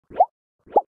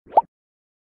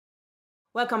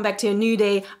Welcome back to a new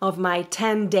day of my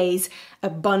 10 days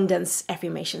abundance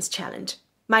affirmations challenge.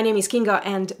 My name is Kinga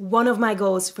and one of my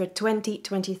goals for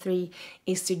 2023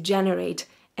 is to generate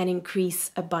and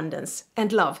increase abundance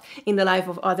and love in the life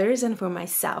of others and for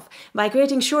myself by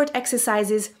creating short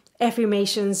exercises,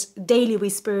 affirmations, daily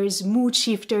whispers, mood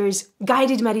shifters,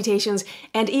 guided meditations,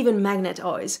 and even magnet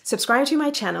oils. Subscribe to my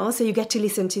channel so you get to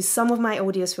listen to some of my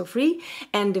audios for free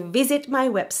and visit my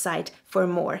website for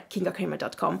more,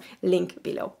 kingakramer.com, link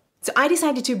below. So I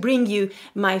decided to bring you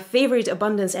my favorite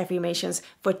abundance affirmations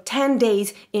for 10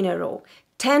 days in a row.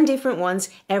 10 different ones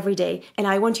every day, and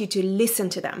I want you to listen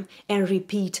to them and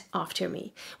repeat after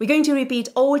me. We're going to repeat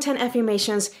all 10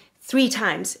 affirmations 3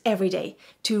 times every day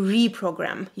to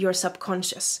reprogram your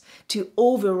subconscious, to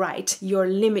overwrite your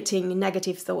limiting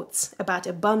negative thoughts about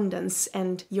abundance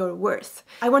and your worth.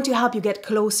 I want to help you get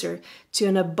closer to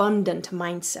an abundant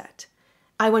mindset.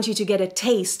 I want you to get a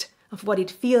taste of what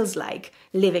it feels like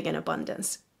living in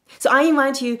abundance. So I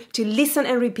invite you to listen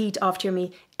and repeat after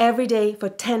me every day for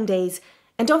 10 days.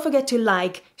 And don't forget to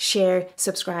like, share,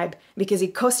 subscribe, because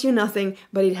it costs you nothing,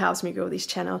 but it helps me grow this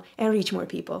channel and reach more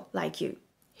people like you.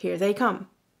 Here they come.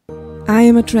 I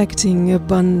am attracting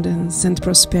abundance and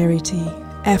prosperity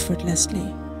effortlessly.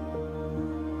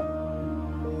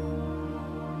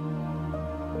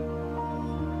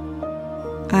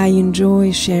 I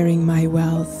enjoy sharing my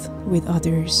wealth with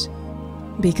others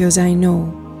because I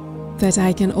know that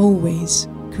I can always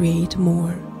create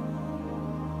more.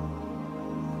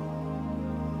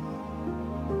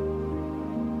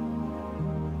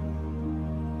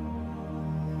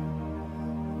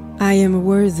 I am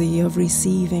worthy of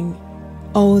receiving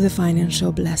all the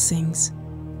financial blessings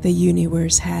the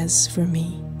universe has for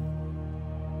me.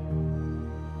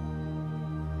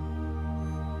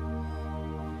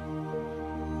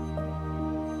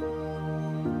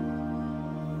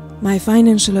 My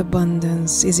financial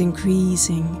abundance is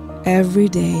increasing every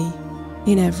day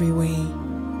in every way.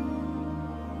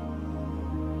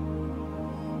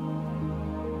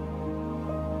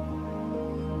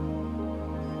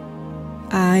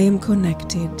 I am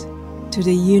connected to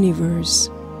the universe's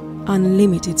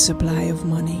unlimited supply of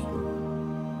money.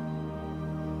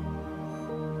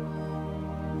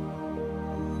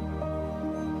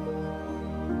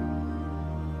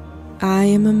 I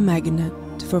am a magnet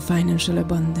for financial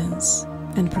abundance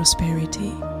and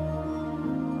prosperity.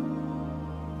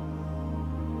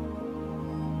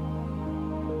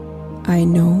 I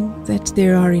know that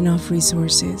there are enough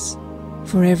resources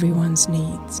for everyone's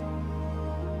needs.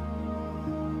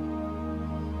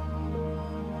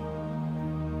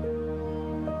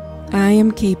 I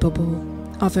am capable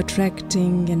of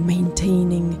attracting and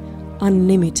maintaining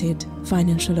unlimited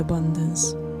financial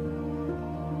abundance.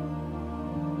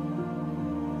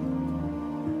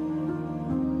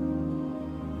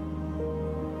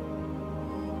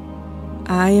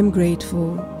 I am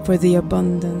grateful for the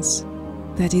abundance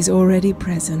that is already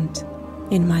present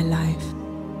in my life.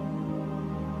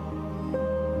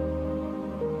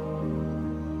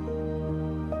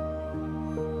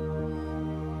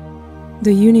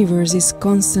 The universe is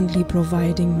constantly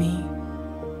providing me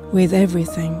with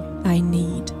everything I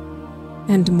need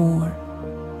and more.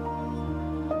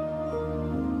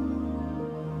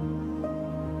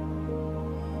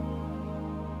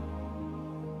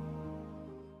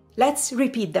 Let's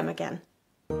repeat them again.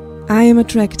 I am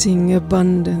attracting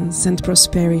abundance and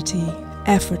prosperity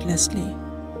effortlessly.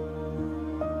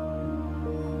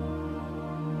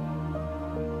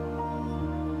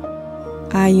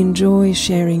 I enjoy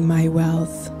sharing my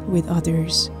wealth with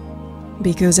others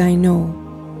because I know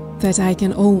that I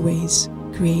can always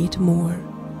create more.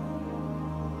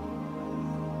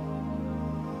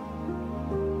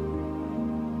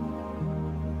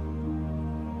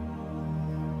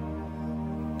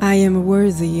 I am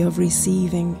worthy of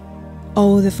receiving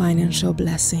all the financial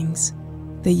blessings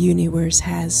the universe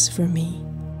has for me.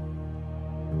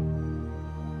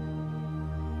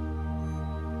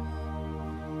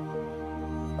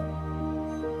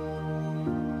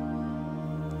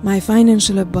 My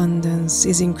financial abundance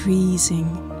is increasing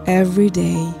every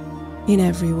day in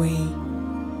every way.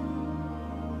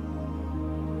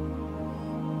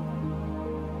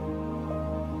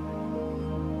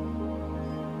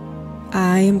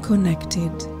 I am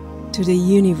connected to the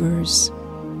universe's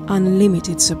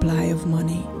unlimited supply of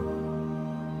money.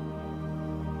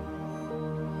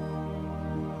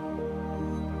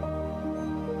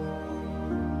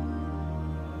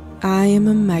 I am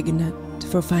a magnet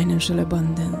for financial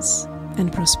abundance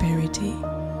and prosperity.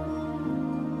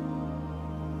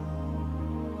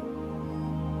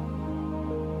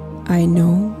 I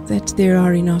know that there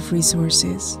are enough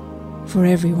resources for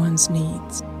everyone's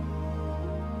needs.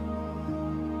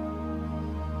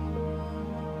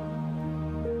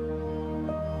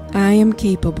 I am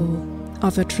capable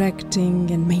of attracting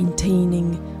and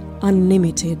maintaining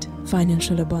unlimited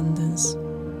financial abundance.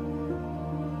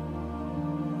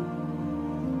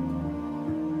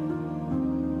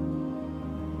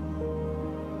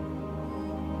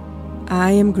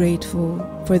 I am grateful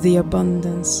for the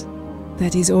abundance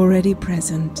that is already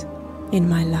present in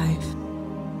my life.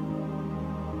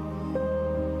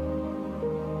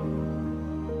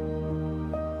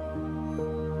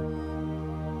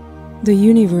 The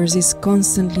universe is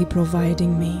constantly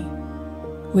providing me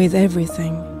with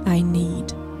everything I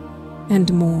need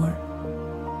and more.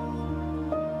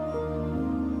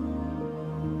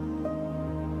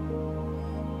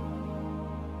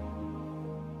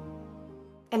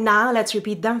 And now let's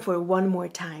repeat them for one more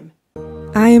time.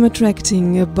 I am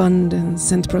attracting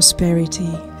abundance and prosperity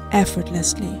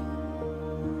effortlessly.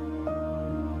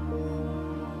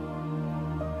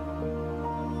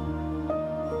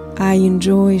 I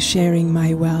enjoy sharing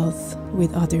my wealth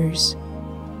with others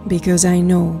because I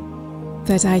know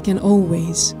that I can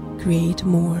always create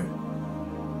more.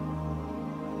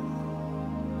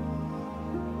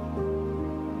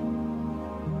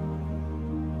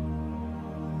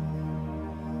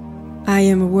 I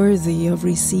am worthy of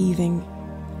receiving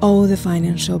all the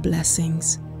financial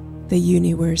blessings the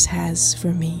universe has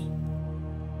for me.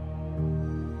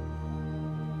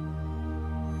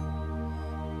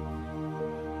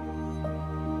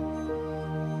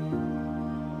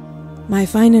 My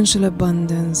financial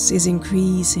abundance is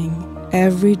increasing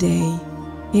every day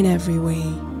in every way.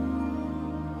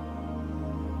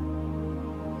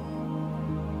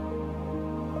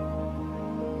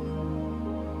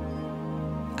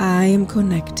 I am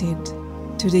connected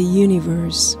to the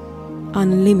universe's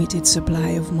unlimited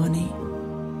supply of money.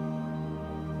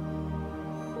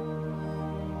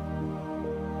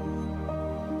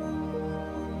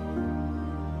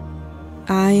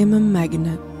 I am a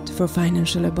magnet for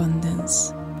financial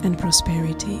abundance and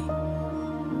prosperity.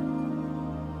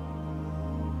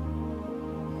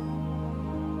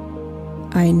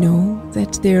 I know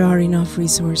that there are enough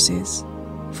resources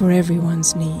for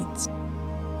everyone's needs.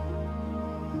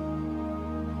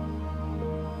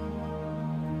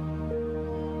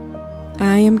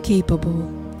 I am capable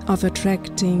of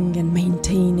attracting and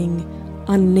maintaining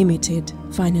unlimited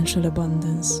financial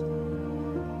abundance.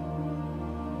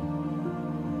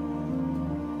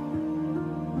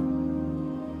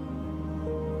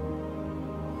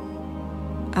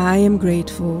 I am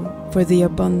grateful for the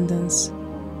abundance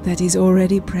that is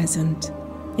already present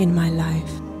in my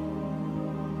life.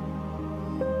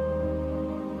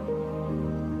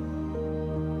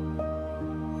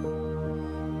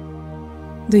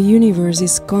 The universe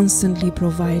is constantly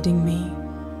providing me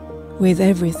with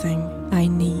everything I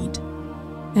need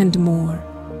and more.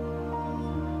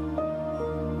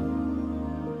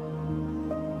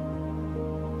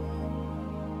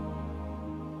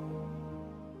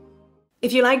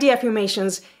 If you like the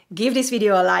affirmations, give this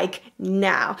video a like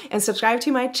now and subscribe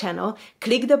to my channel.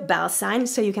 Click the bell sign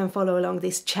so you can follow along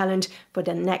this challenge for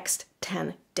the next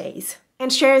 10 days.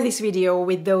 And share this video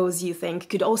with those you think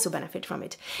could also benefit from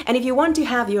it. And if you want to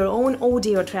have your own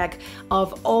audio track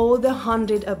of all the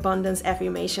 100 abundance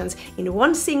affirmations in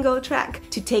one single track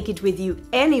to take it with you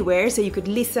anywhere so you could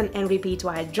listen and repeat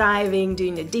while driving,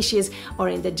 doing the dishes or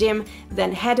in the gym,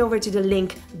 then head over to the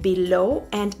link below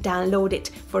and download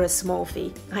it for a small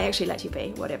fee. I actually let you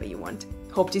pay whatever you want.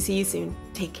 Hope to see you soon.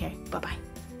 Take care. Bye-bye.